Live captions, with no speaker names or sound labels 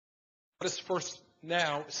Let us first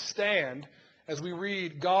now stand as we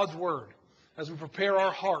read God's Word, as we prepare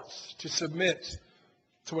our hearts to submit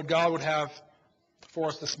to what God would have for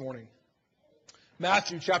us this morning.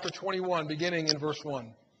 Matthew chapter 21, beginning in verse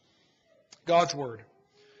 1. God's Word.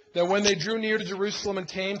 That when they drew near to Jerusalem and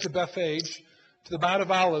came to Bethphage, to the Mount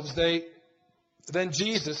of Olives, then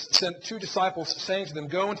Jesus sent 2 disciples, saying to them,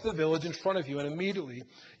 "Go into the village in front of you, and immediately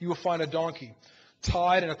you will find a donkey,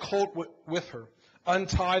 tied and a colt with her.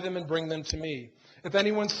 Untie them and bring them to me. If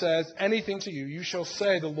anyone says anything to you, you shall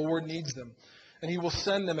say the Lord needs them, and he will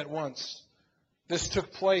send them at once." This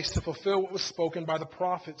took place to fulfill what was spoken by the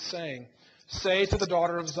prophet, saying, "Say to the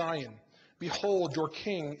daughter of Zion, behold, your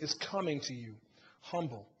king is coming to you,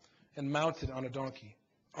 humble and mounted on a donkey,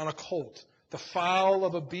 on a colt, the foal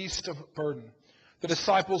of a beast of burden." The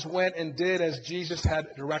disciples went and did as Jesus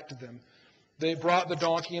had directed them. They brought the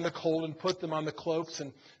donkey and the colt and put them on the cloaks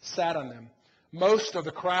and sat on them. Most of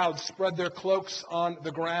the crowd spread their cloaks on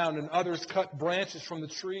the ground, and others cut branches from the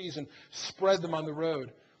trees and spread them on the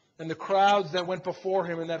road. And the crowds that went before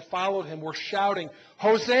him and that followed him were shouting,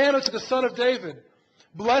 "Hosanna to the Son of David!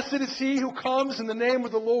 Blessed is he who comes in the name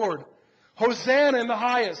of the Lord! Hosanna in the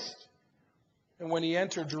highest!" And when he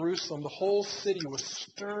entered Jerusalem, the whole city was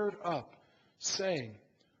stirred up, saying,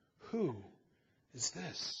 "Who is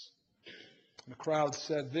this?" And the crowd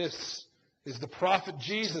said, "This is the prophet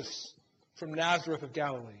Jesus from Nazareth of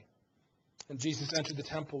Galilee." And Jesus entered the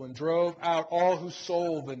temple and drove out all who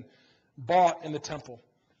sold and bought in the temple.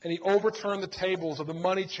 And he overturned the tables of the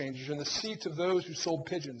money changers and the seats of those who sold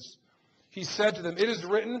pigeons. He said to them, "It is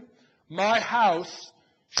written, 'My house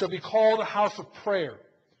shall be called a house of prayer,'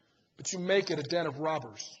 but you make it a den of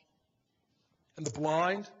robbers." And the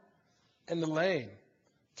blind and the lame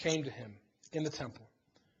came to him in the temple,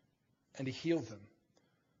 and he healed them.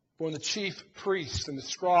 But when the chief priests and the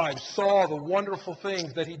scribes saw the wonderful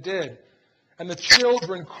things that he did, and the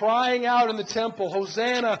children crying out in the temple,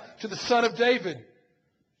 "Hosanna to the Son of David,"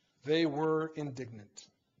 they were indignant.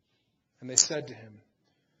 And they said to him,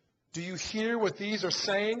 "Do you hear what these are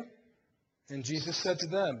saying?" And Jesus said to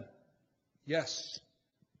them, "Yes.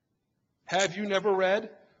 Have you never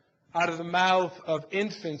read, 'Out of the mouth of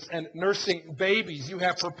infants and nursing babies you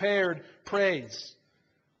have prepared praise'?"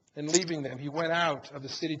 And leaving them, he went out of the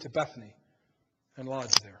city to Bethany and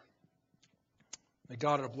lodged there. May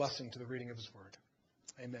God add a blessing to the reading of his word.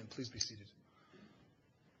 Amen. Please be seated.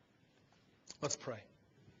 Let's pray.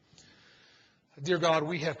 Dear God,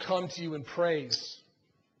 we have come to you in praise.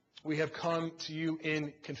 We have come to you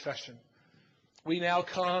in confession. We now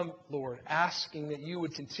come, Lord, asking that you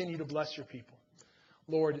would continue to bless your people.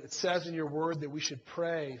 Lord, it says in your word that we should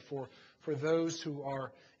pray for those who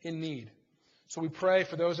are in need. So we pray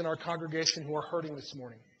for those in our congregation who are hurting this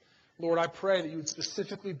morning. Lord, I pray that you would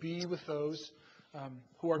specifically be with those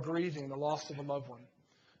who are grieving the loss of a loved one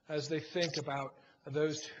as they think about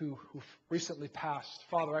those who've recently passed.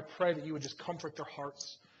 Father, I pray that you would just comfort their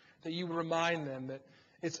hearts, that you would remind them that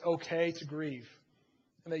it's okay to grieve,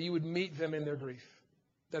 and that you would meet them in their grief,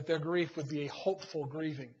 that their grief would be a hopeful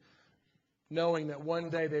grieving, knowing that one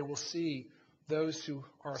day they will see those who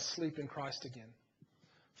are asleep in Christ again.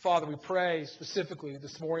 Father, we pray specifically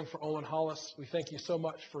this morning for Olin Hollis. We thank you so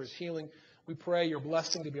much for his healing. We pray your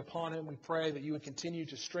blessing to be upon him. We pray that you would continue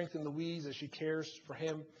to strengthen Louise as she cares for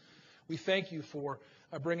him. We thank you for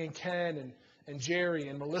bringing Ken and Jerry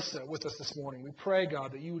and Melissa with us this morning. We pray,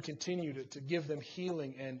 God, that you would continue to give them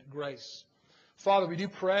healing and grace. Father, we do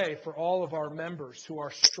pray for all of our members who are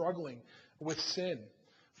struggling with sin.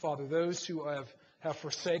 Father, those who have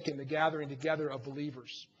forsaken the gathering together of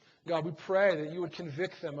believers. God, we pray that you would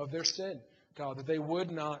convict them of their sin. God, that they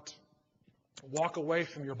would not walk away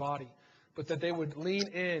from your body, but that they would lean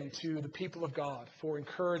into the people of God for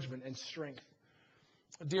encouragement and strength.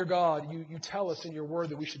 Dear God, you tell us in your word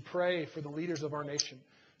that we should pray for the leaders of our nation.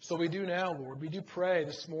 So we do now, Lord. We do pray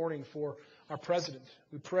this morning for our president.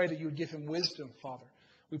 We pray that you would give him wisdom, Father.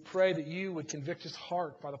 We pray that you would convict his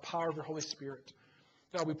heart by the power of your Holy Spirit.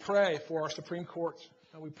 God, we pray for our Supreme Court.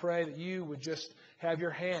 And we pray that you would just have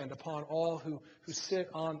your hand upon all who sit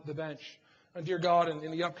on the bench. And dear God,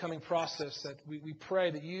 in the upcoming process, that we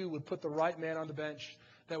pray that you would put the right man on the bench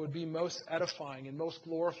that would be most edifying and most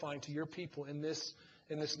glorifying to your people in this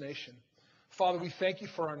nation. Father, we thank you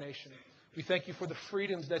for our nation. We thank you for the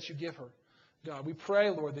freedoms that you give her. God, we pray,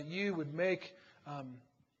 Lord, that you would make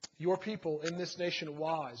your people in this nation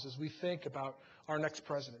wise as we think about our next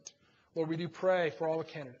president. Lord, we do pray for all the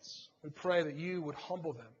candidates. We pray that you would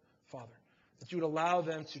humble them, Father, that you would allow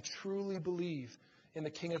them to truly believe in the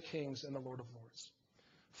King of Kings and the Lord of Lords.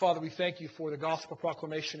 Father, we thank you for the gospel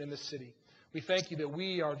proclamation in this city. We thank you that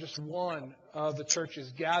we are just one of the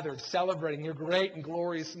churches gathered, celebrating your great and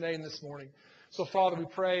glorious name this morning. So, Father, we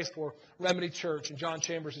pray for Remedy Church and John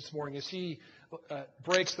Chambers this morning as he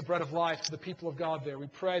breaks the bread of life to the people of God there. We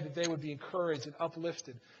pray that they would be encouraged and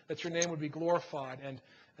uplifted, that your name would be glorified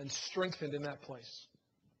and strengthened in that place.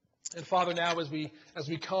 And, Father, now as we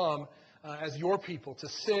come as your people to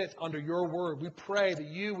sit under your word, we pray that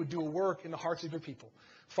you would do a work in the hearts of your people.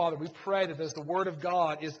 Father, we pray that as the word of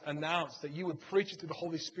God is announced, that you would preach it through the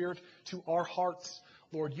Holy Spirit to our hearts.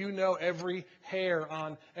 Lord, you know every hair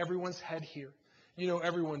on everyone's head here. You know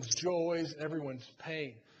everyone's joys, everyone's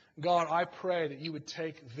pain. God, I pray that you would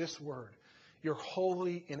take this word, your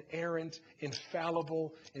holy, inerrant,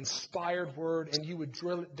 infallible, inspired word, and you would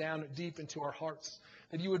drill it down deep into our hearts.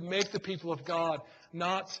 That you would make the people of God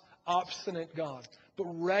not obstinate, God, but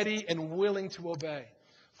ready and willing to obey.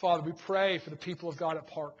 Father, we pray for the people of God at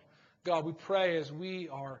Park. God, we pray as we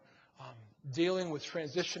are dealing with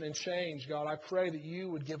transition and change, God, I pray that you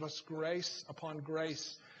would give us grace upon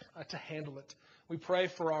grace to handle it. We pray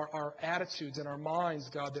for our attitudes and our minds,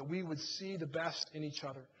 God, that we would see the best in each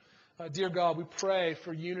other. Dear God, we pray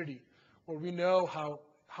for unity, where we know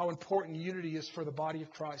how important unity is for the body of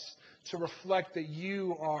Christ, to reflect that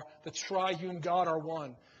you are the triune God, are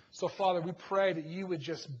one. So, Father, we pray that you would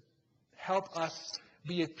just help us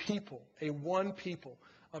be a people, a one people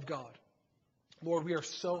of God. Lord, we are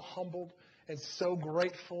so humbled and so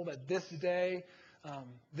grateful that this day,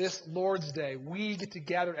 this Lord's Day, we get to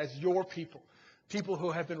gather as your people. People who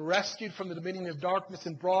have been rescued from the dominion of darkness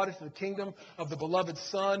and brought into the kingdom of the beloved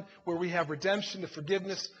Son, where we have redemption, the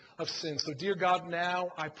forgiveness of sins. So, dear God, now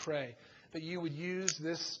I pray that you would use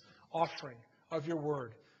this offering of your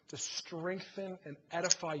word to strengthen and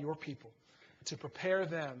edify your people, to prepare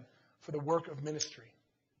them for the work of ministry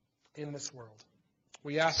in this world.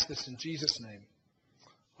 We ask this in Jesus' name.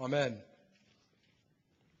 Amen.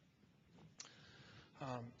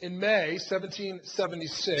 In May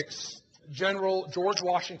 1776, General George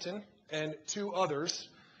Washington and two others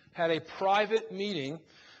had a private meeting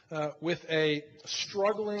with a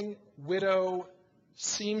struggling widow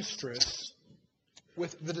seamstress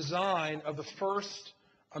with the design of the first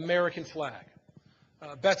American flag.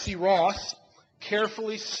 Betsy Ross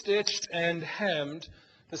carefully stitched and hemmed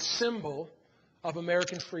the symbol of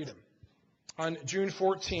American freedom. On June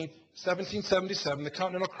 14, 1777, the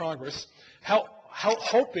Continental Congress,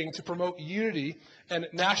 hoping to promote unity and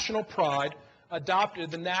national pride, adopted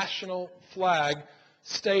the national flag,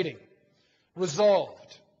 stating,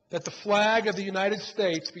 "Resolved that the flag of the United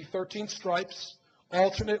States be 13 stripes,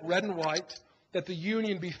 alternate red and white, that the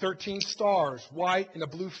Union be 13 stars, white in a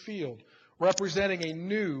blue field, representing a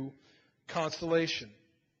new constellation."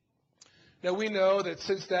 Now, we know that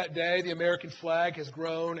since that day, the American flag has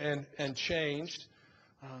grown and changed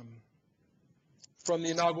from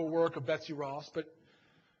the inaugural work of Betsy Ross, but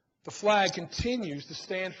the flag continues to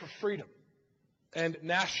stand for freedom and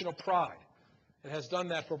national pride. It has done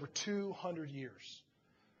that for over 200 years.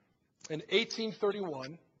 In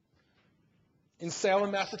 1831, in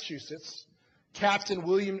Salem, Massachusetts, Captain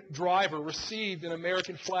William Driver received an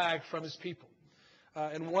American flag from his people.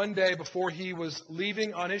 And one day before he was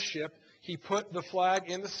leaving on his ship, he put the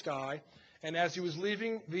flag in the sky, and as he was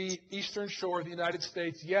leaving the eastern shore of the United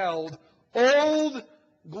States, yelled, "Old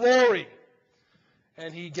Glory!"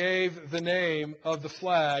 And he gave the name of the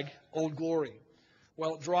flag, Old Glory.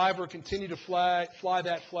 Well, Driver continued to fly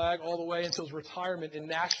that flag all the way until his retirement in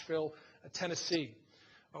Nashville, Tennessee.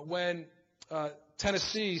 When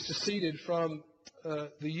Tennessee seceded from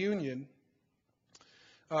the Union,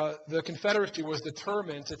 the Confederacy was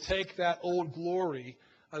determined to take that Old Glory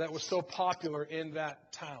that was so popular in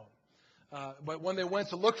that town. But when they went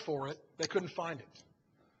to look for it, they couldn't find it.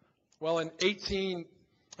 Well, on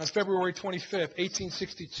February 25th,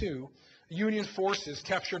 1862, Union forces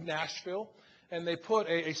captured Nashville, and they put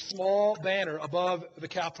a small banner above the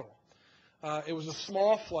Capitol. It was a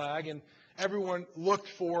small flag, and everyone looked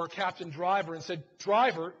for Captain Driver and said,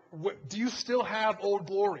 "Driver, do you still have Old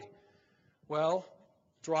Glory?" Well,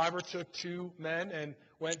 Driver took two men and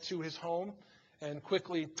went to his home and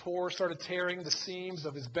quickly started tearing the seams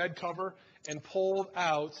of his bed cover and pulled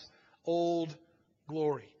out Old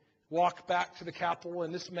Glory. Walked back to the Capitol,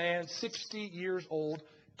 and this man, 60 years old,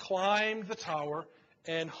 climbed the tower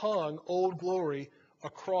and hung Old Glory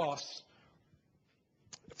across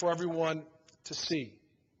for everyone to see.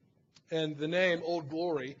 And the name Old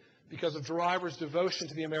Glory, because of Driver's devotion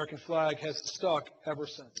to the American flag, has stuck ever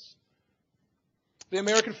since. The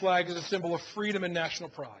American flag is a symbol of freedom and national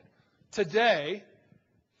pride. Today,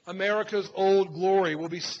 America's Old Glory will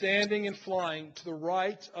be standing and flying to the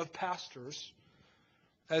right of pastors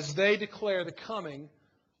as they declare the coming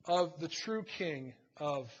of the true King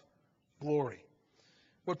of glory.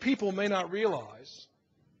 What people may not realize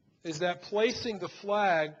is that placing the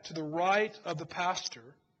flag to the right of the pastor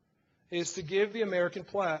is to give the American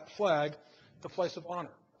flag the place of honor.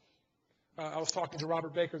 I was talking to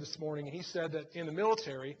Robert Baker this morning, and he said that in the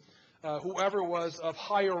military, whoever was of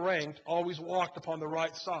higher rank always walked upon the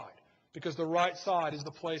right side, because the right side is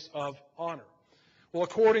the place of honor. Well,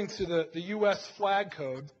 according to the U.S. flag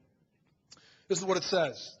code, this is what it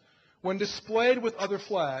says. When displayed with other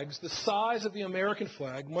flags, the size of the American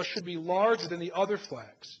flag should be larger than the other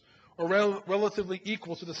flags, or relatively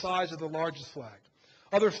equal to the size of the largest flag.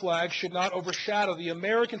 Other flags should not overshadow the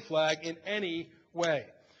American flag in any way.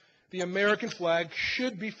 The American flag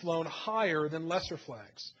should be flown higher than lesser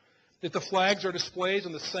flags. If the flags are displayed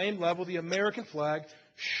on the same level, the American flag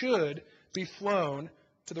should be flown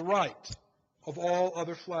to the right of all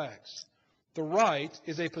other flags. The right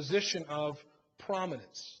is a position of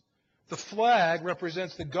prominence. The flag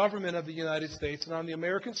represents the government of the United States, and on the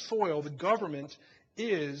American soil, the government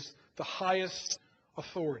is the highest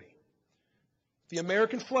authority. The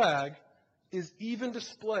American flag is even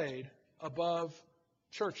displayed above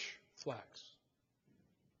church flags.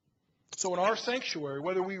 So in our sanctuary,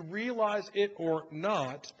 whether we realize it or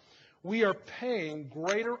not, we are paying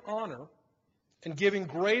greater honor and giving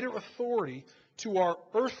greater authority to our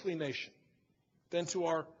earthly nation than to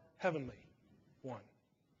our heavenly one.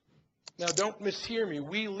 Now, don't mishear me.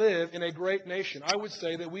 We live in a great nation. I would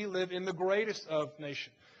say that we live in the greatest of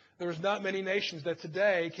nations. There's not many nations that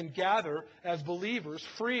today can gather as believers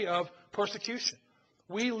free of persecution.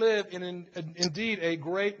 We live in indeed a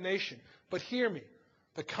great nation. But hear me.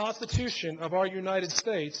 The Constitution of our United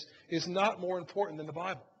States is not more important than the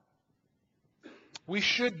Bible. We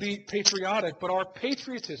should be patriotic, but our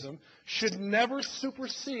patriotism should never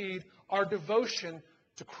supersede our devotion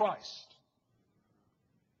to Christ.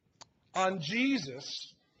 On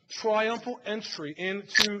Jesus' triumphal entry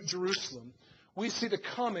into Jerusalem, we see the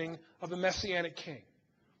coming of the Messianic King.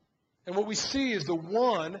 And what we see is the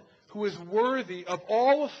one who is worthy of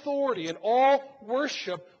all authority and all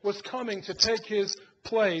worship was coming to take his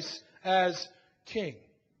place as king.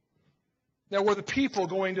 Now, were the people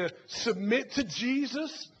going to submit to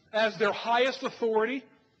Jesus as their highest authority,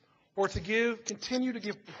 or to continue to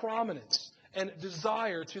give prominence and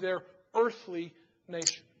desire to their earthly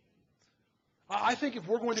nation? I think if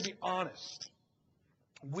we're going to be honest,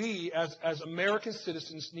 we as American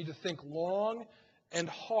citizens need to think long and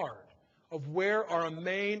hard of where our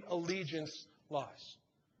main allegiance lies.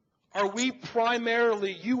 Are we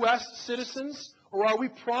primarily U.S. citizens, or are we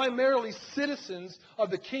primarily citizens of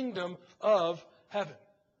the kingdom of heaven?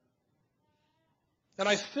 And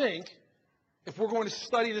I think if we're going to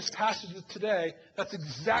study this passage today, that's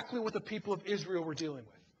exactly what the people of Israel were dealing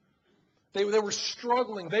with. They were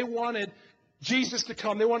struggling. They wanted Jesus to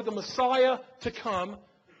come. They wanted the Messiah to come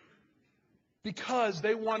because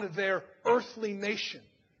they wanted their earthly nation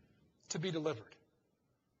to be delivered.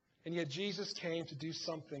 And yet Jesus came to do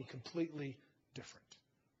something completely different.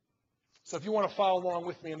 So if you want to follow along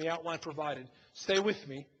with me in the outline provided, stay with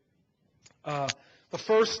me. The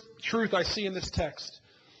first truth I see in this text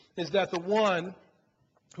is that the one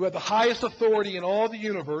who had the highest authority in all the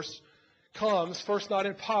universe comes first not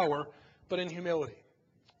in power, but in humility.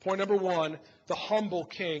 Point number one, the humble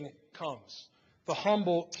king comes. The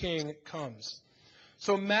humble king comes.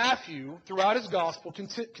 So Matthew, throughout his gospel,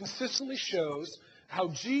 consistently shows how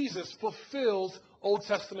Jesus fulfills Old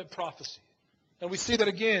Testament prophecy. And we see that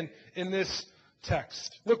again in this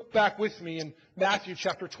text. Look back with me in Matthew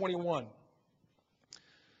chapter 21.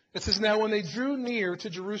 It says, "Now when they drew near to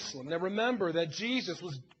Jerusalem," now remember that Jesus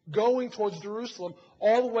was going towards Jerusalem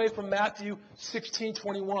all the way from Matthew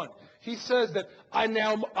 16:21. He says that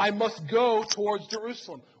I must go towards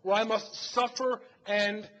Jerusalem, where I must suffer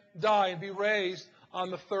and die and be raised on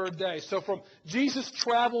the third day. So from Jesus'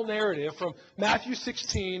 travel narrative, from Matthew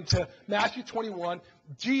 16 to Matthew 21,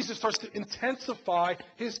 Jesus starts to intensify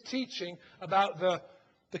his teaching about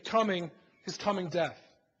his coming death.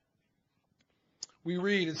 We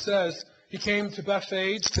read, it says, "He came to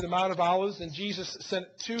Bethphage, to the Mount of Olives, and Jesus sent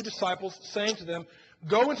 2 disciples, saying to them,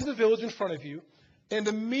 'Go into the village in front of you, and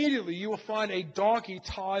immediately you will find a donkey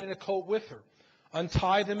tied and a colt with her.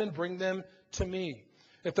 Untie them and bring them to me.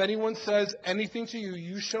 If anyone says anything to you,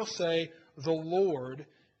 you shall say, the Lord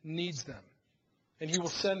needs them, and he will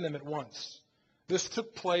send them at once.' This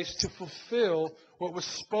took place to fulfill what was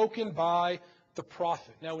spoken by the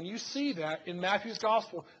prophet." Now, when you see that in Matthew's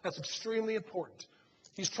gospel, that's extremely important.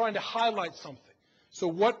 He's trying to highlight something. So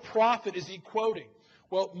what prophet is he quoting?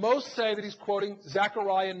 Well, most say that he's quoting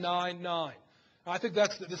Zechariah 9:9. I think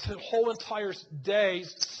this whole entire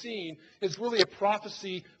day's scene is really a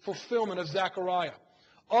prophecy fulfillment of Zechariah.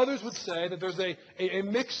 Others would say that there's a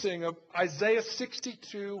mixing of Isaiah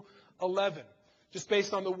 62:11, just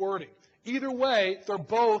based on the wording. Either way, they're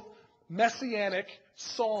both messianic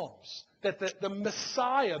psalms, that the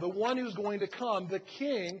Messiah, the one who's going to come, the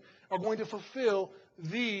King, are going to fulfill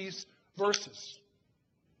these verses.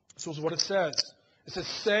 This is what it says. It says,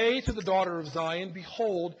 "Say to the daughter of Zion,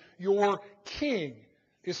 behold, your King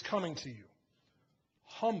is coming to you,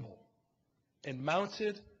 humble and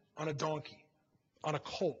mounted on a donkey, on a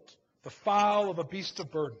colt, the foal of a beast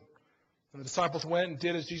of burden." And the disciples went and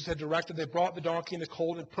did as Jesus had directed. They brought the donkey and the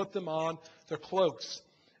colt and put them on their cloaks,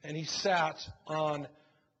 and he sat on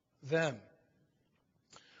them.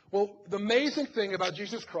 Well, the amazing thing about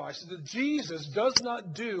Jesus Christ is that Jesus does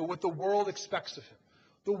not do what the world expects of him.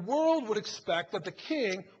 The world would expect that the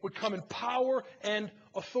king would come in power and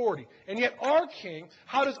authority. And yet our king,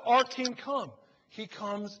 how does our king come? He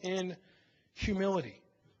comes in humility.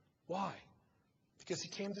 Why? Because he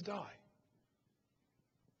came to die.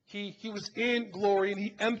 He was in glory and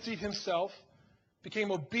he emptied himself,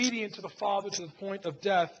 became obedient to the Father to the point of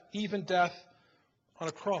death, even death on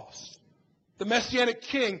a cross. The Messianic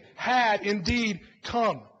king had indeed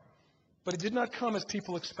come, but he did not come as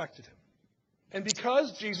people expected him. And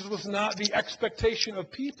because Jesus was not the expectation of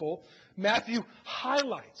people, Matthew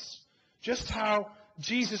highlights just how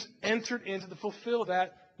Jesus entered in to fulfill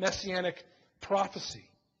that messianic prophecy.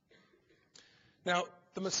 Now,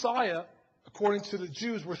 the Messiah, according to the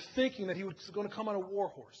Jews, were thinking that he was going to come on a war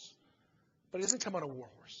horse. But he doesn't come on a war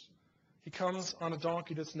horse. He comes on a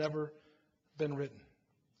donkey that's never been ridden.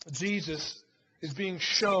 Jesus is being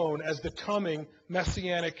shown as the coming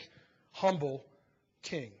messianic, humble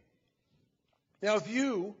king. Now, if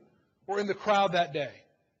you were in the crowd that day,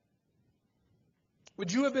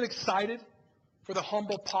 would you have been excited for the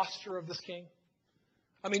humble posture of this king?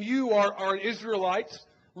 I mean, you are an Israelite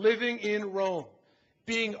living in Rome,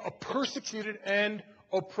 being persecuted and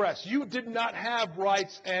oppressed. You did not have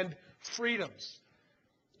rights and freedoms.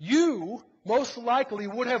 You most likely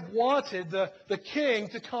would have wanted the king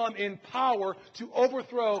to come in power to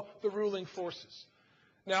overthrow the ruling forces.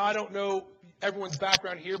 Now, I don't know everyone's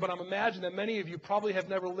background here, but I'm imagining that many of you probably have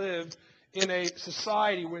never lived in a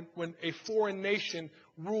society when a foreign nation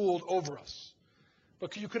ruled over us.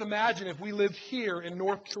 But you can imagine if we lived here and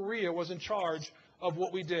North Korea was in charge of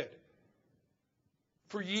what we did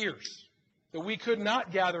for years, that we could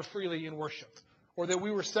not gather freely in worship, or that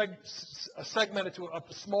we were segmented to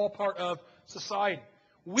a small part of society.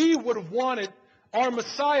 We would have wanted our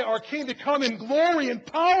Messiah, our King, to come in glory and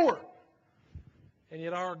power. And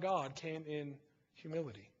yet our God came in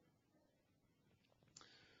humility.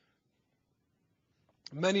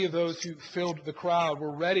 Many of those who filled the crowd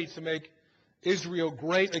were ready to make Israel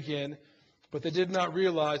great again, but they did not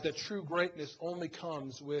realize that true greatness only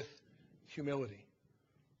comes with humility.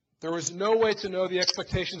 There was no way to know the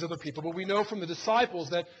expectations of the people, but we know from the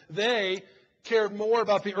disciples that they cared more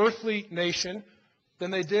about the earthly nation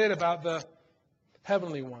than they did about the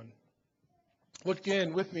heavenly one. Look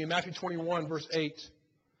again with me in Matthew 21, verse 8.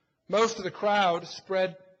 Most of the crowd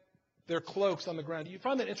spread their cloaks on the ground. Do you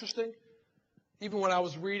find that interesting? Even when I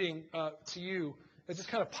was reading to you, it just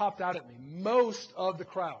kind of popped out at me. Most of the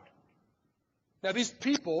crowd. Now these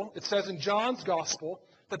people, it says in John's Gospel,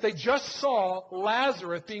 that they just saw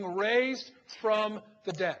Lazarus being raised from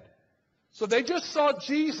the dead. So they just saw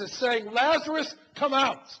Jesus saying, "Lazarus, come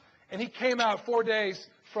out." And he came out 4 days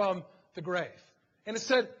from the grave. And it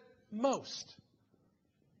said, most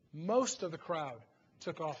of the crowd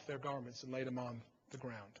took off their garments and laid them on the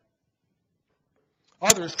ground.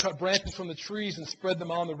 Others cut branches from the trees and spread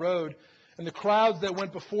them on the road. And the crowds that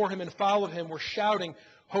went before him and followed him were shouting,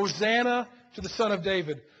 "Hosanna to the Son of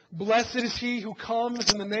David. Blessed is he who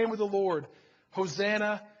comes in the name of the Lord.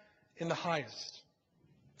 Hosanna in the highest."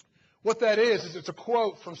 What that is it's a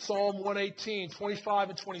quote from Psalm 118, 25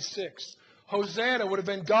 and 26. Hosanna would have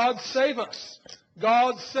been, "God save us.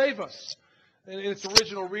 God save us." In its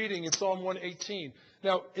original reading in Psalm 118.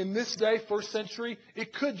 Now, in this day, first century,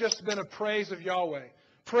 it could just have been a praise of Yahweh.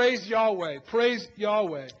 Praise Yahweh. Praise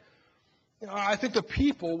Yahweh. I think the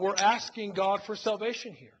people were asking God for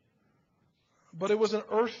salvation here. But it was an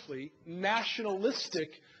earthly,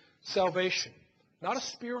 nationalistic salvation, not a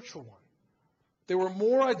spiritual one. They were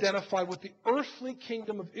more identified with the earthly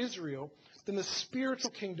kingdom of Israel than the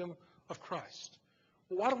spiritual kingdom of Christ.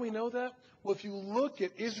 Well, why do we know that? Well, if you look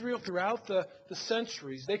at Israel throughout the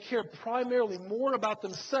centuries, they cared primarily more about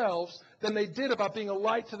themselves than they did about being a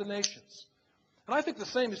light to the nations. And I think the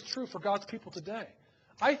same is true for God's people today.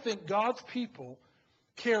 I think God's people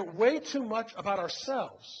care way too much about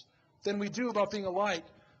ourselves than we do about being a light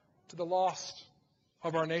to the lost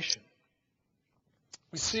of our nation.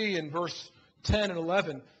 We see in verse 10 and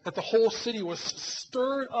 11 that the whole city was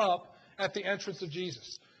stirred up at the entrance of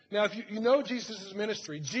Jesus. Now, if you know Jesus'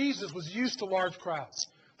 ministry, Jesus was used to large crowds.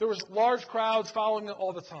 There was large crowds following him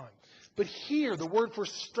all the time. But here, the word for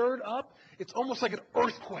stirred up, it's almost like an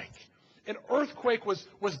earthquake. An earthquake was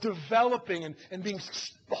developing and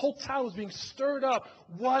the whole town was being stirred up.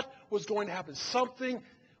 What was going to happen? Something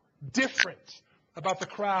different about the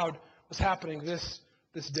crowd was happening this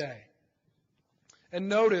day. And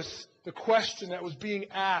notice the question that was being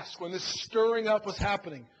asked when this stirring up was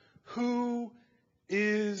happening. Who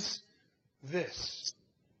is this?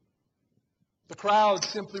 The crowd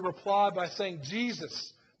simply replied by saying,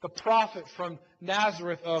 Jesus, the prophet from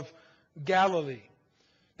Nazareth of Galilee.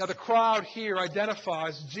 Now the crowd here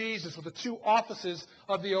identifies Jesus with the two offices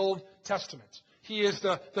of the Old Testament. He is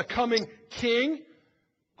the coming king,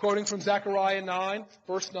 quoting from Zechariah 9,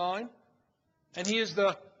 verse 9. And he is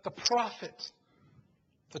the prophet,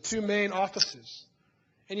 the two main offices.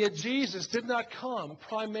 And yet Jesus did not come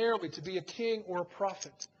primarily to be a king or a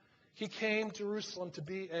prophet. He came to Jerusalem to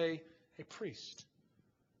be a priest.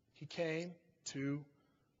 He came to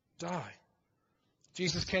die.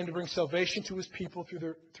 Jesus came to bring salvation to his people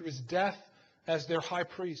through his death as their high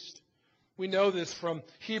priest. We know this from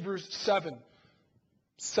Hebrews 7,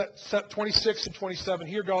 26 and 27.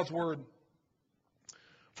 Hear God's word.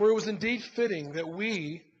 For it was indeed fitting that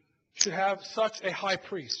we should have such a high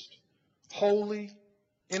priest, holy,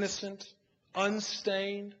 innocent,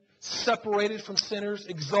 unstained, separated from sinners,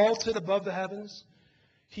 exalted above the heavens.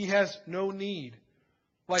 He has no need,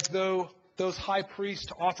 like those high priests,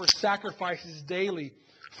 to offer sacrifices daily,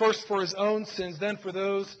 first for his own sins, then for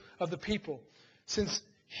those of the people, since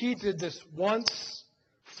he did this once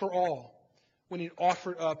for all when he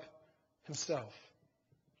offered up himself.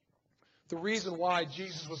 The reason why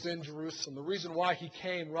Jesus was in Jerusalem, the reason why he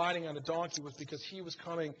came riding on a donkey, was because he was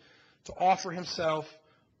coming to offer himself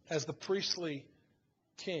as the priestly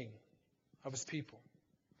king of his people.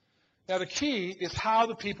 Now the key is how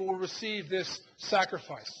the people will receive this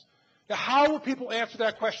sacrifice. Now how will people answer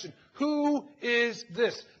that question? Who is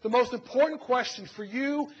this? The most important question for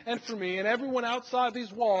you and for me and everyone outside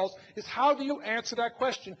these walls is, how do you answer that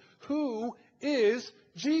question? Who is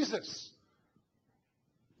Jesus?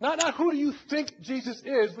 Not who do you think Jesus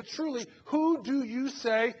is, but truly, who do you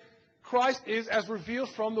say Christ is as revealed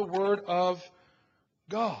from the Word of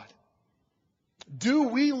God? Do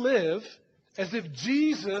we live as if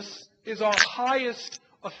Jesus is our highest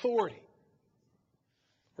authority?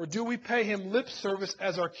 Or do we pay him lip service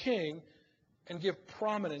as our king and give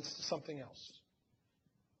prominence to something else?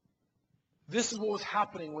 This is what was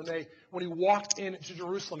happening when he walked into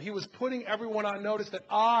Jerusalem. He was putting everyone on notice that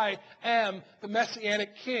I am the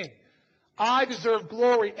Messianic king. I deserve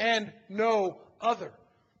glory and no other.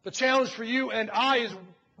 The challenge for you and I is,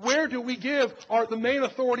 where do we give the main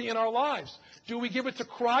authority in our lives? Do we give it to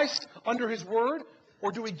Christ under his word,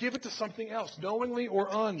 or do we give it to something else, knowingly or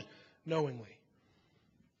unknowingly?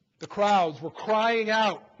 The crowds were crying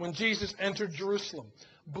out when Jesus entered Jerusalem.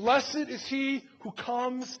 Blessed is he who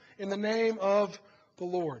comes in the name of the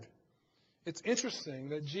Lord. It's interesting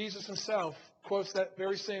that Jesus himself quotes that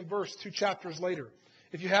very same verse 2 chapters later.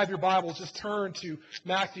 If you have your Bibles, just turn to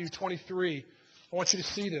Matthew 23. I want you to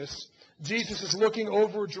see this. Jesus is looking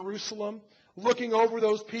over Jerusalem, looking over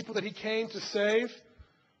those people that he came to save.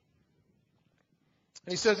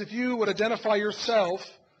 And he says, if you would identify yourself,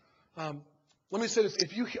 let me say this,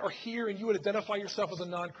 if you are here and you would identify yourself as a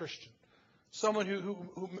non-Christian, someone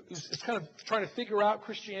who is kind of trying to figure out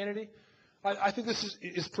Christianity, I think this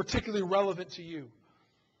is particularly relevant to you.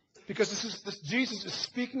 Because Jesus is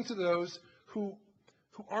speaking to those who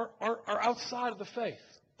are outside of the faith.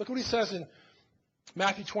 Look what he says in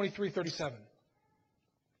Matthew 23:37.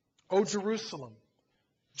 O Jerusalem,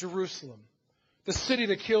 Jerusalem, the city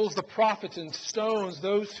that kills the prophets and stones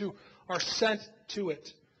those who are sent to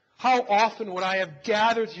it. How often would I have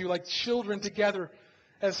gathered you like children together,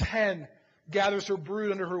 as hen gathers her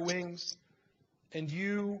brood under her wings, and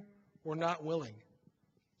you were not willing.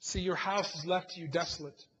 See, your house is left to you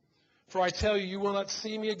desolate. For I tell you, you will not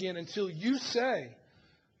see me again until you say,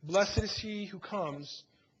 blessed is he who comes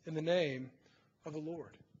in the name of the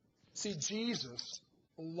Lord. See, Jesus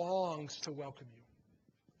longs to welcome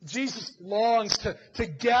you. Jesus longs to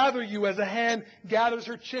gather you as a hen gathers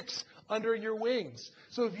her chicks under your wings.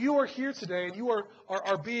 So if you are here today and you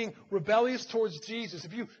are being rebellious towards Jesus,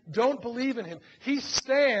 if you don't believe in him, he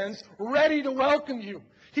stands ready to welcome you.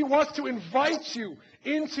 He wants to invite you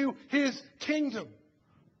into his kingdom.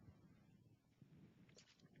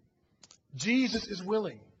 Jesus is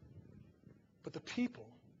willing, but the people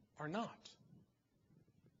are not.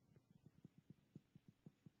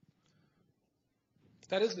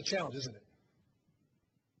 That is the challenge, isn't it?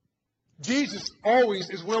 Jesus always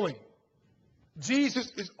is willing.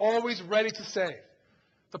 Jesus is always ready to save.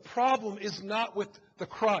 The problem is not with the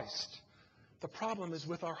Christ. The problem is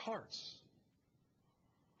with our hearts.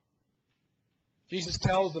 Jesus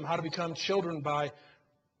tells them how to become children by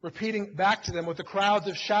repeating back to them what the crowds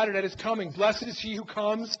have shouted at his coming. Blessed is he who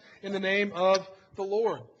comes in the name of the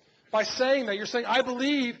Lord. By saying that, you're saying, I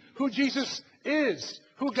believe who Jesus is,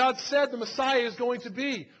 who God said the Messiah is going to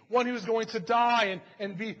be, one who is going to die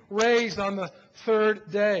and be raised on the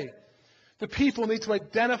third day. The people need to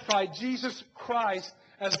identify Jesus Christ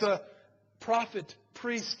as the prophet,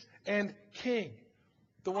 priest, and king,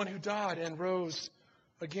 the one who died and rose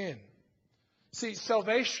again. See,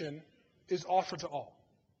 salvation is offered to all.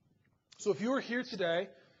 So if you are here today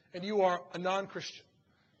and you are a non-Christian,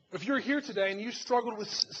 if you're here today and you struggled with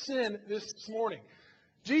sin this morning,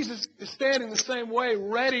 Jesus is standing the same way,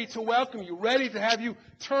 ready to welcome you, ready to have you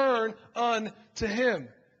turn unto him.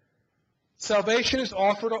 Salvation is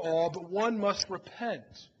offered to all, but one must repent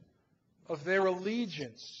of their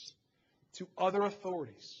allegiance to other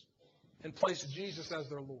authorities and place Jesus as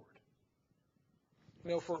their Lord.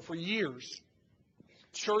 You know, for years,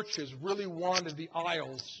 churches really wanted the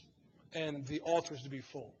aisles and the altars to be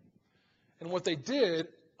full. And what they did,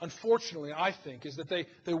 unfortunately, I think, is that they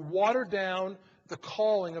watered down the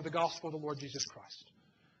calling of the gospel of the Lord Jesus Christ.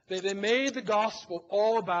 They made the gospel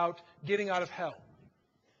all about getting out of hell.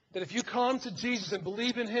 That if you come to Jesus and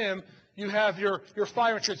believe in him, you have your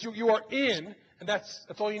fire insurance. You are in, and that's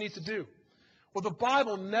all you need to do. Well, the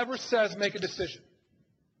Bible never says make a decision.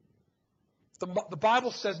 The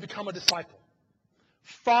Bible says become a disciple.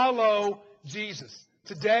 Follow Jesus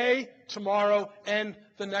today, tomorrow, and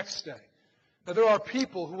the next day. Now, there are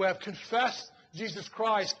people who have confessed Jesus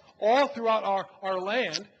Christ all throughout our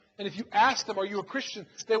land, and if you ask them, are you a Christian?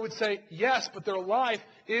 They would say yes, but their life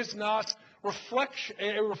is not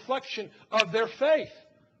a reflection of their faith.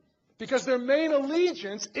 Because their main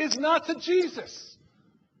allegiance is not to Jesus.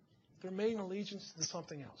 Their main allegiance is to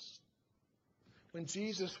something else. When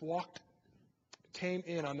Jesus came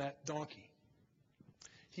in on that donkey,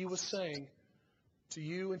 he was saying to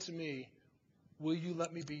you and to me, will you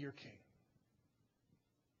let me be your king?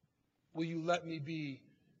 Will you let me be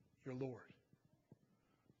your Lord?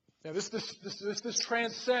 Now, this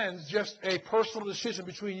transcends just a personal decision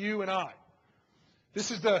between you and I.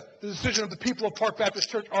 This is the decision of the people of Park Baptist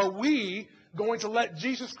Church. Are we going to let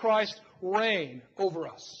Jesus Christ reign over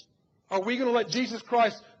us? Are we going to let Jesus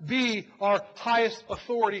Christ be our highest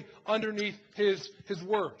authority underneath his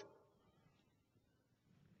word?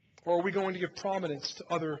 Or are we going to give prominence to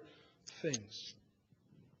other things?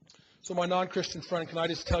 So my non-Christian friend, can I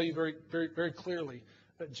just tell you very, very, very clearly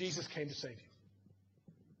that Jesus came to save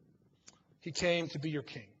you. He came to be your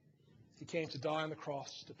king. He came to die on the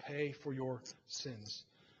cross to pay for your sins.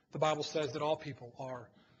 The Bible says that all people are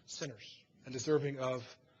sinners and deserving of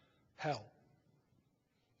hell,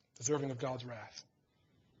 deserving of God's wrath.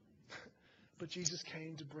 But Jesus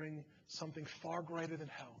came to bring something far greater than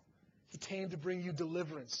hell. He came to bring you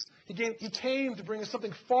deliverance. He came to bring us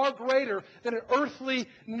something far greater than an earthly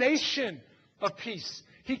nation of peace.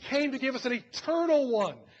 He came to give us an eternal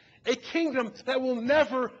one, a kingdom that will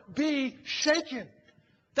never be shaken.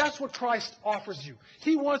 That's what Christ offers you.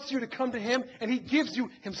 He wants you to come to him, and he gives you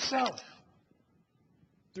himself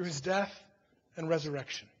through his death and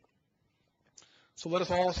resurrection. So let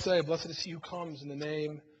us all say, blessed is he who comes in the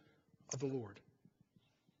name of the Lord.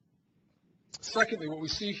 Secondly, what we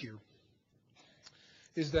see here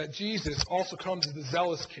is that Jesus also comes as the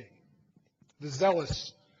zealous king. The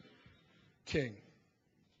zealous king.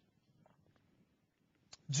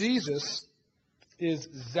 Jesus is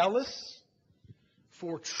zealous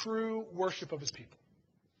for true worship of his people.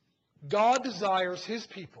 God desires his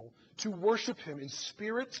people to worship him in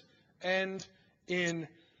spirit and in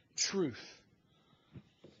truth.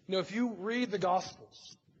 You know, if you read the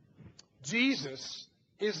Gospels, Jesus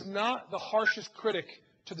is not the harshest critic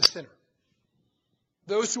to the sinner.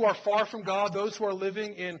 Those who are far from God, those who are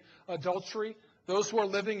living in adultery, those who are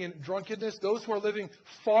living in drunkenness, those who are living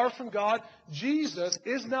far from God, Jesus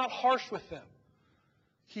is not harsh with them.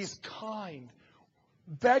 He's kind,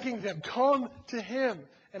 begging them, come to him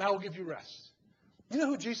and I will give you rest. You know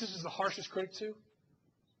who Jesus is the harshest critic to?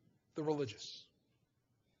 The religious.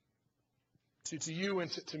 To you and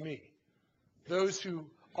to me. Those who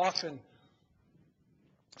often,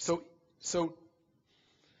 so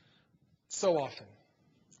often,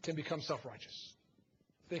 can become self-righteous,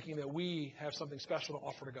 thinking that we have something special to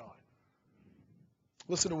offer to God.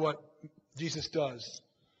 Listen to what Jesus does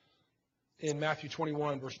in Matthew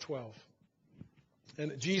 21, verse 12.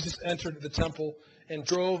 And Jesus entered the temple and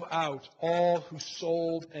drove out all who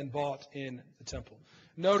sold and bought in the temple.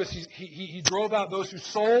 Notice he drove out those who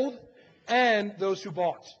sold and those who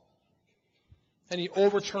bought. And he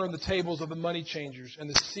overturned the tables of the money changers and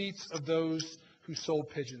the seats of those who sold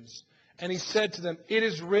pigeons. And he said to them, "It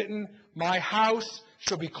is written, my house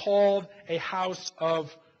shall be called a house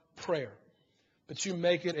of prayer, but you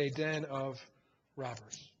make it a den of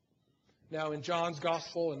robbers." Now, in John's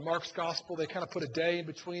Gospel and Mark's Gospel, they kind of put a day in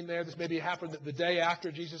between there. This maybe happened the day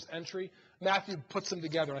after Jesus' entry. Matthew puts them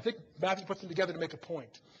together. I think Matthew puts them together to make a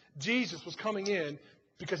point. Jesus was coming in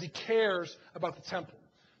because he cares about the temple.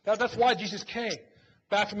 That's why Jesus came.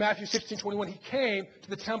 Back to Matthew 16:21, he came to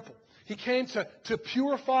the temple. He came to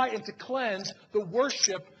purify and to cleanse the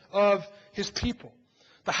worship of his people.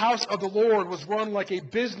 The house of the Lord was run like a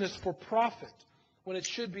business for profit when it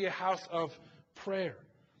should be a house of prayer.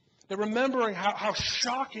 Now, remembering how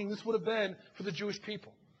shocking this would have been for the Jewish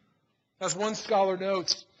people. As one scholar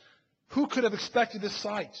notes, who could have expected this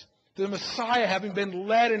sight? The Messiah, having been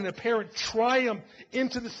led in apparent triumph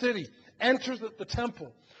into the city, enters the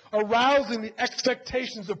temple, arousing the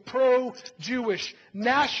expectations of pro-Jewish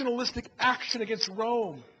nationalistic action against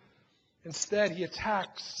Rome. Instead,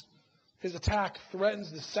 his attack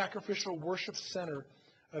threatens the sacrificial worship center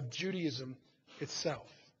of Judaism itself.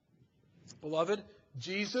 Beloved,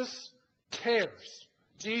 Jesus cares.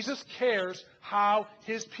 Jesus cares how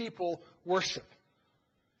his people worship.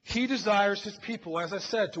 He desires his people, as I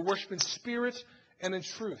said, to worship in spirit and in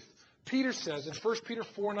truth. Peter says in 1 Peter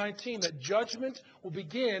 4:19 that judgment will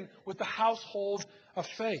begin with the household of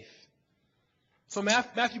faith. So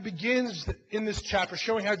Matthew begins in this chapter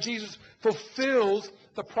showing how Jesus fulfills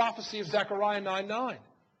the prophecy of Zechariah 9:9.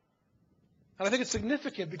 And I think it's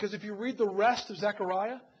significant because if you read the rest of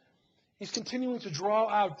Zechariah, he's continuing to draw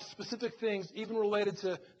out specific things even related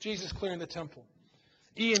to Jesus clearing the temple.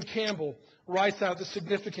 Ian Campbell writes out the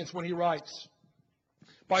significance when he writes,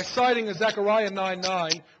 by citing Zechariah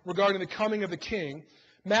 9:9 regarding the coming of the king,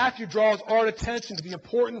 Matthew draws our attention to the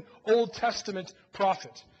important Old Testament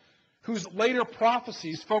prophet, whose later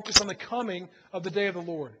prophecies focus on the coming of the day of the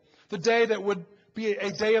Lord, the day that would be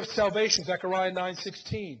a day of salvation, Zechariah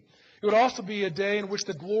 9:16. It would also be a day in which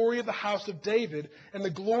the glory of the house of David and the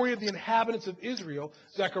glory of the inhabitants of Israel,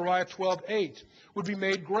 Zechariah 12:8, would be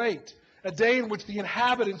made great. A day in which the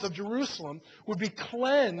inhabitants of Jerusalem would be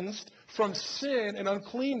cleansed from sin and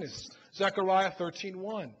uncleanness, Zechariah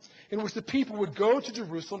 13:1. In which the people would go to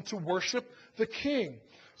Jerusalem to worship the king,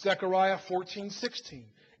 Zechariah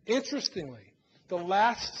 14:16. Interestingly, the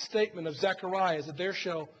last statement of Zechariah is that there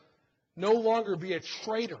shall no longer be a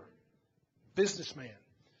traitor, businessman,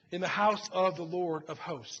 in the house of the Lord of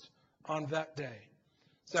hosts on that day,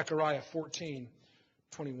 Zechariah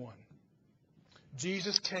 14:21.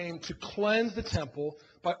 Jesus came to cleanse the temple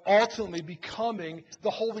by ultimately becoming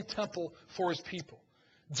the holy temple for his people.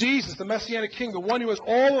 Jesus, the Messianic King, the one who has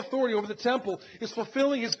all authority over the temple, is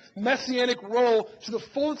fulfilling his Messianic role to the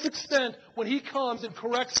fullest extent when he comes and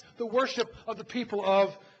corrects the worship of the people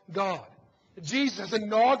of God. Jesus has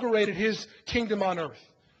inaugurated his kingdom on earth.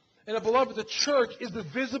 And beloved, the church is the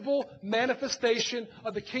visible manifestation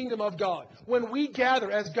of the kingdom of God. When we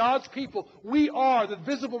gather as God's people, we are the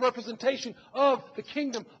visible representation of the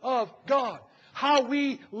kingdom of God. How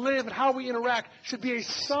we live and how we interact should be a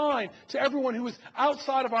sign to everyone who is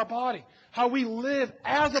outside of our body. How we live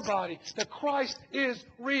as a body, that Christ is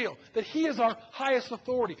real, that he is our highest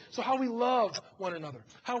authority. So how we love one another,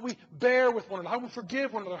 how we bear with one another, how we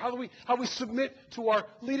forgive one another, how we submit to our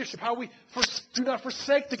leadership, how we do not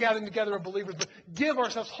forsake the gathering together of believers, but give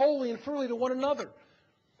ourselves wholly and freely to one another.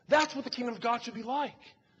 That's what the kingdom of God should be like.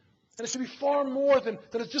 And it should be far more than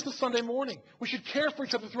it's just a Sunday morning. We should care for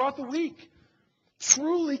each other throughout the week.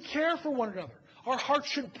 Truly care for one another. Our hearts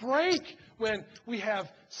should break when we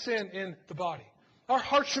have sin in the body. Our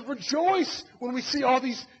hearts should rejoice when we see all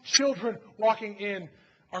these children walking in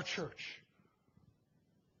our church.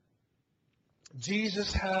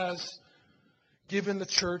 Jesus has given the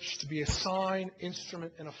church to be a sign,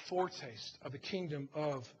 instrument, and a foretaste of the kingdom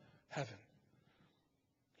of heaven.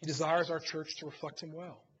 He desires our church to reflect him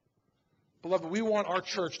well. Beloved, we want our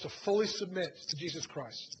church to fully submit to Jesus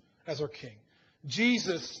Christ as our King.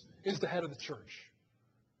 Jesus is the head of the church.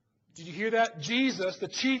 Did you hear that? Jesus, the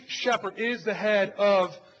chief shepherd, is the head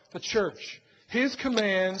of the church. His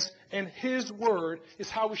commands and his word is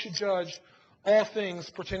how we should judge all things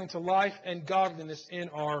pertaining to life and godliness in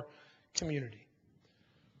our community.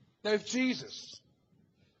 Now, if Jesus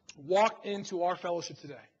walked into our fellowship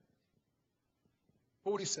today,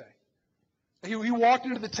 what would he say? He walked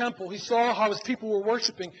into the temple, he saw how his people were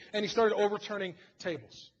worshiping, and he started overturning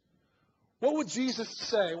tables. What would Jesus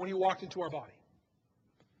say when he walked into our body?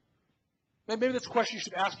 Maybe that's a question you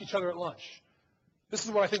should ask each other at lunch. This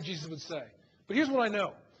is what I think Jesus would say. But here's what I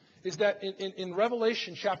know, is that in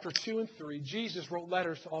Revelation chapter 2 and 3, Jesus wrote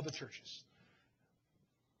letters to all the churches.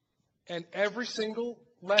 And every single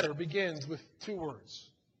letter begins with two words.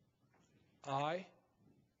 I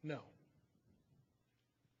know.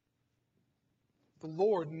 The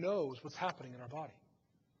Lord knows what's happening in our body.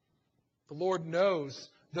 The Lord knows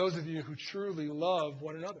those of you who truly love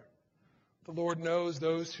one another. The Lord knows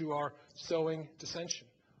those who are sowing dissension.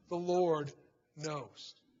 The Lord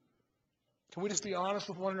knows. Can we just be honest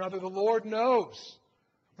with one another? The Lord knows.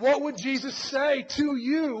 What would Jesus say to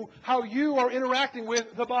you, how you are interacting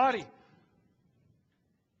with the body?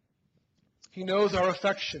 He knows our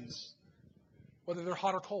affections, whether they're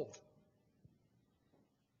hot or cold.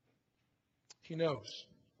 He knows,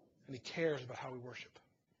 and He cares about how we worship.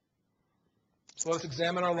 So let us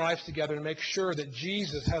examine our lives together and make sure that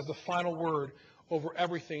Jesus has the final word over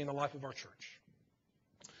everything in the life of our church.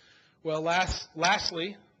 Well, last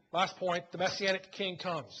point, the Messianic King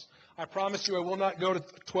comes. I promise you I will not go to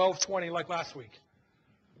 12:20 like last week.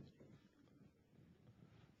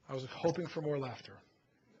 I was hoping for more laughter.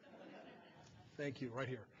 Thank you, right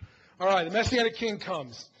here. All right, the Messianic King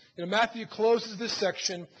comes. Matthew closes this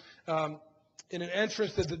section in an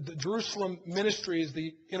entrance that the Jerusalem ministry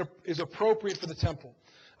is appropriate for the temple.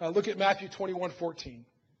 Look at Matthew 21:14.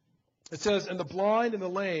 It says, "And the blind and the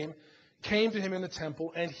lame came to him in the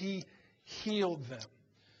temple, and he healed them."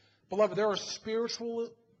 Beloved, there are spiritually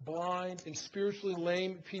blind and spiritually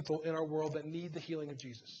lame people in our world that need the healing of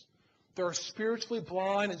Jesus. There are spiritually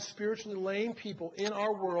blind and spiritually lame people in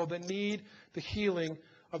our world that need the healing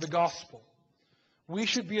of the gospel. We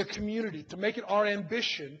should be a community to make it our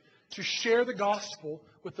ambition to share the gospel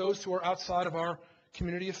with those who are outside of our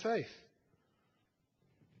community of faith.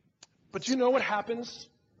 But you know what happens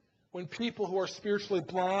when people who are spiritually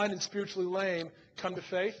blind and spiritually lame come to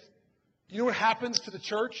faith? You know what happens to the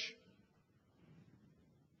church?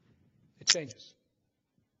 It changes.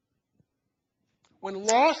 When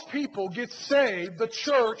lost people get saved, the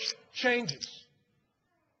church changes.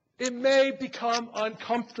 It may become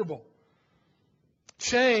uncomfortable.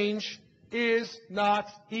 Change is not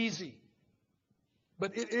easy,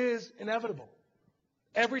 but it is inevitable.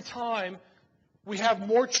 Every time we have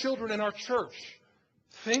more children in our church,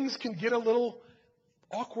 things can get a little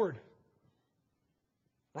awkward.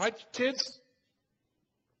 Right, kids?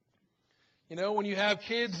 When you have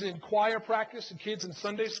kids in choir practice and kids in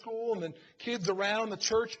Sunday school and then kids around the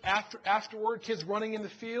church afterward, kids running in the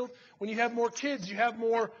field, when you have more kids, you have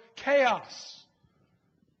more chaos.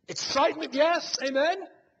 Excitement, yes, amen?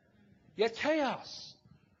 Yet chaos.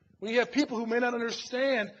 When you have people who may not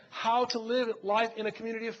understand how to live life in a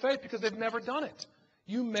community of faith because they've never done it,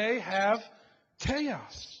 you may have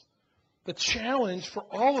chaos. The challenge for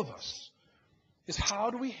all of us is how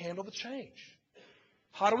do we handle the change?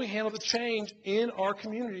 How do we handle the change in our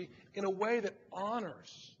community in a way that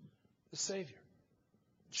honors the Savior?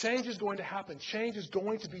 Change is going to happen. Change is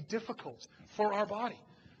going to be difficult for our body.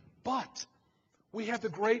 But we have the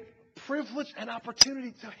great privilege and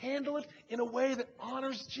opportunity to handle it in a way that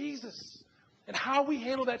honors Jesus. And how we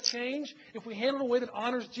handle that change, if we handle it in a way that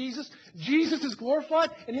honors Jesus, Jesus is glorified,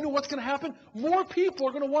 and you know what's going to happen? More people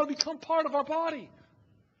are going to want to become part of our body.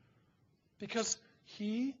 Because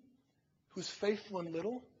He who's faithful in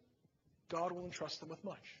little, God will entrust them with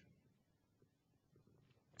much.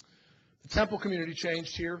 The temple community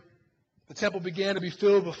changed here. The temple began to be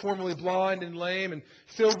filled with formerly blind and lame and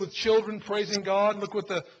filled with children praising God. Look what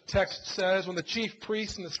the text says. When the chief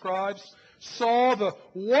priests and the scribes saw the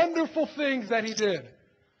wonderful things that He did,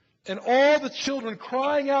 and all the children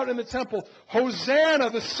crying out in the temple,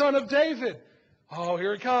 "Hosanna, the Son of David." Oh,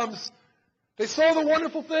 here it comes. They saw the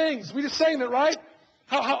wonderful things. We just sang that, right?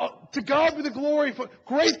 How to God be the glory for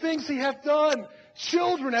great things He hath done.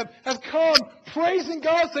 Children have come praising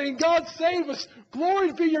God, saying, "God save us.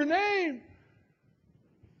 Glory be your name."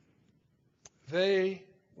 They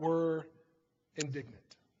were indignant.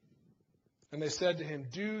 And they said to Him,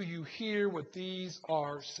 "Do you hear what these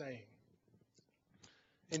are saying?"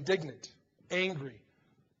 Indignant, angry,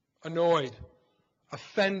 annoyed,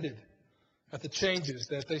 offended at the changes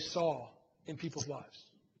that they saw in people's lives.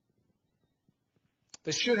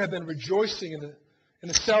 They should have been rejoicing in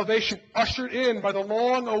the salvation ushered in by the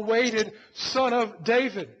long-awaited Son of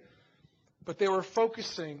David. But they were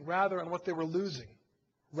focusing rather on what they were losing,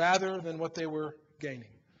 rather than what they were gaining.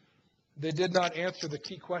 They did not answer the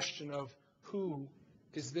key question of who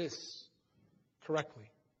is this correctly.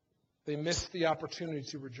 They missed the opportunity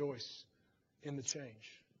to rejoice in the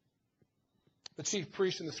change. The chief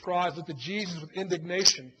priests and the scribes looked at Jesus with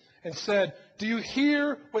indignation and said, "Do you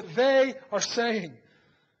hear what they are saying?"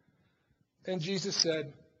 And Jesus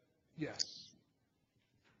said, "Yes."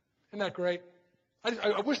 Isn't that great?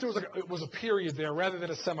 I wish there was a period there rather than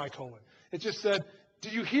a semicolon. It just said, "Do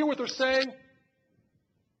you hear what they're saying?"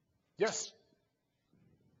 Yes.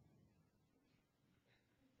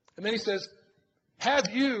 And then he says,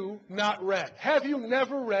 "Have you not read?" Have you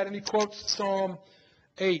never read? And he quotes Psalm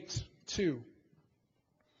 8:2.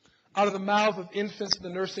 "Out of the mouth of infants and the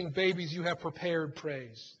nursing babies you have prepared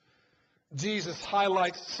praise." Jesus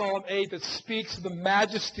highlights Psalm 8 that speaks of the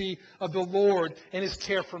majesty of the Lord and his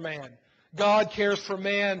care for man. God cares for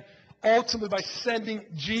man ultimately by sending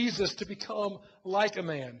Jesus to become like a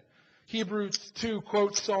man. Hebrews 2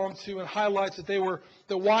 quotes Psalm 2 and highlights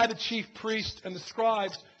that why the chief priests and the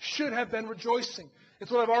scribes should have been rejoicing. It's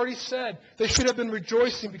what I've already said. They should have been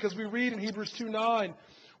rejoicing because we read in Hebrews 2:9,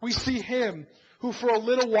 we see him who for a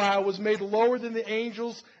little while was made lower than the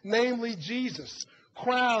angels, namely Jesus,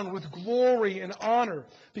 crowned with glory and honor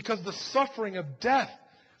because of the suffering of death,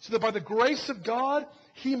 so that by the grace of God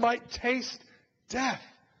he might taste death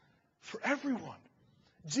for everyone.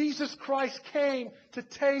 Jesus Christ came to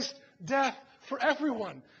taste death for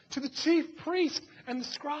everyone, to the chief priest and the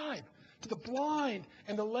scribe, to the blind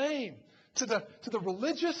and the lame, to the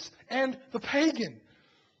religious and the pagan.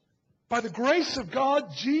 By the grace of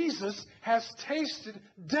God, Jesus has tasted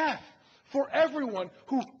death for everyone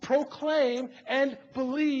who proclaim and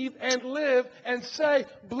believe and live and say,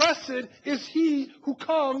 "Blessed is he who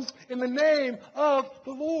comes in the name of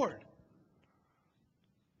the Lord."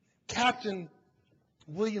 Captain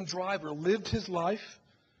William Driver lived his life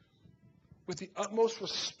with the utmost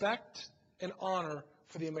respect and honor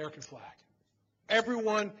for the American flag.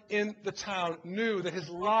 Everyone in the town knew that his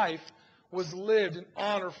life was lived in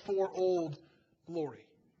honor for Old Glory.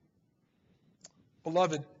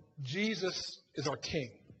 Beloved, Jesus is our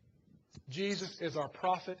King. Jesus is our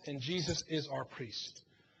prophet, and Jesus is our priest.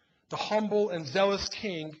 The humble and zealous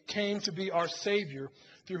King came to be our Savior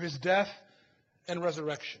through his death and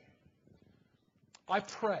resurrection. I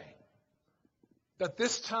pray that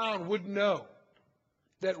this town would know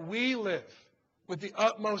that we live with the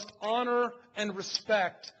utmost honor and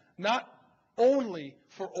respect, not only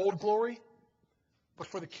for Old Glory, but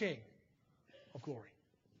for the King of Glory.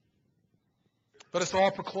 Let us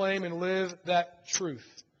all proclaim and live that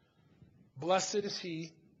truth. Blessed is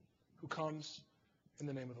he who comes in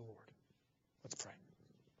the name of the Lord. Let's pray.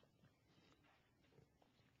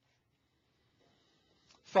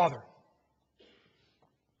 Father,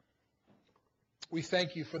 we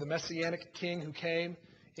thank you for the Messianic King who came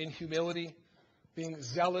in humility, being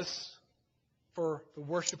zealous for the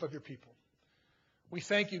worship of your people. We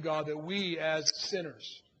thank you, God, that we as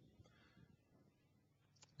sinners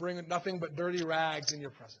bring nothing but dirty rags in your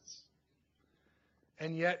presence.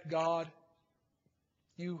 And yet, God,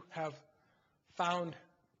 you have found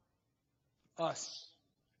us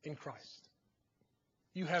in Christ.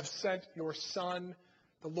 You have sent your Son,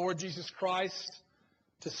 the Lord Jesus Christ,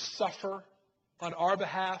 to suffer on our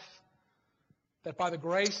behalf, that by the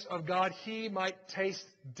grace of God, he might taste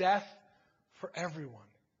death for everyone.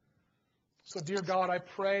 So, dear God, I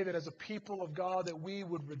pray that as a people of God, that we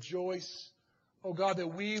would rejoice. Oh God, that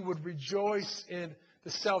we would rejoice in the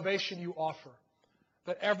salvation you offer.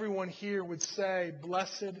 That everyone here would say,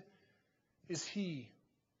 "Blessed is he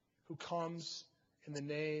who comes in the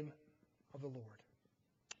name of the Lord."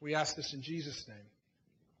 We ask this in Jesus' name.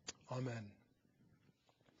 Amen.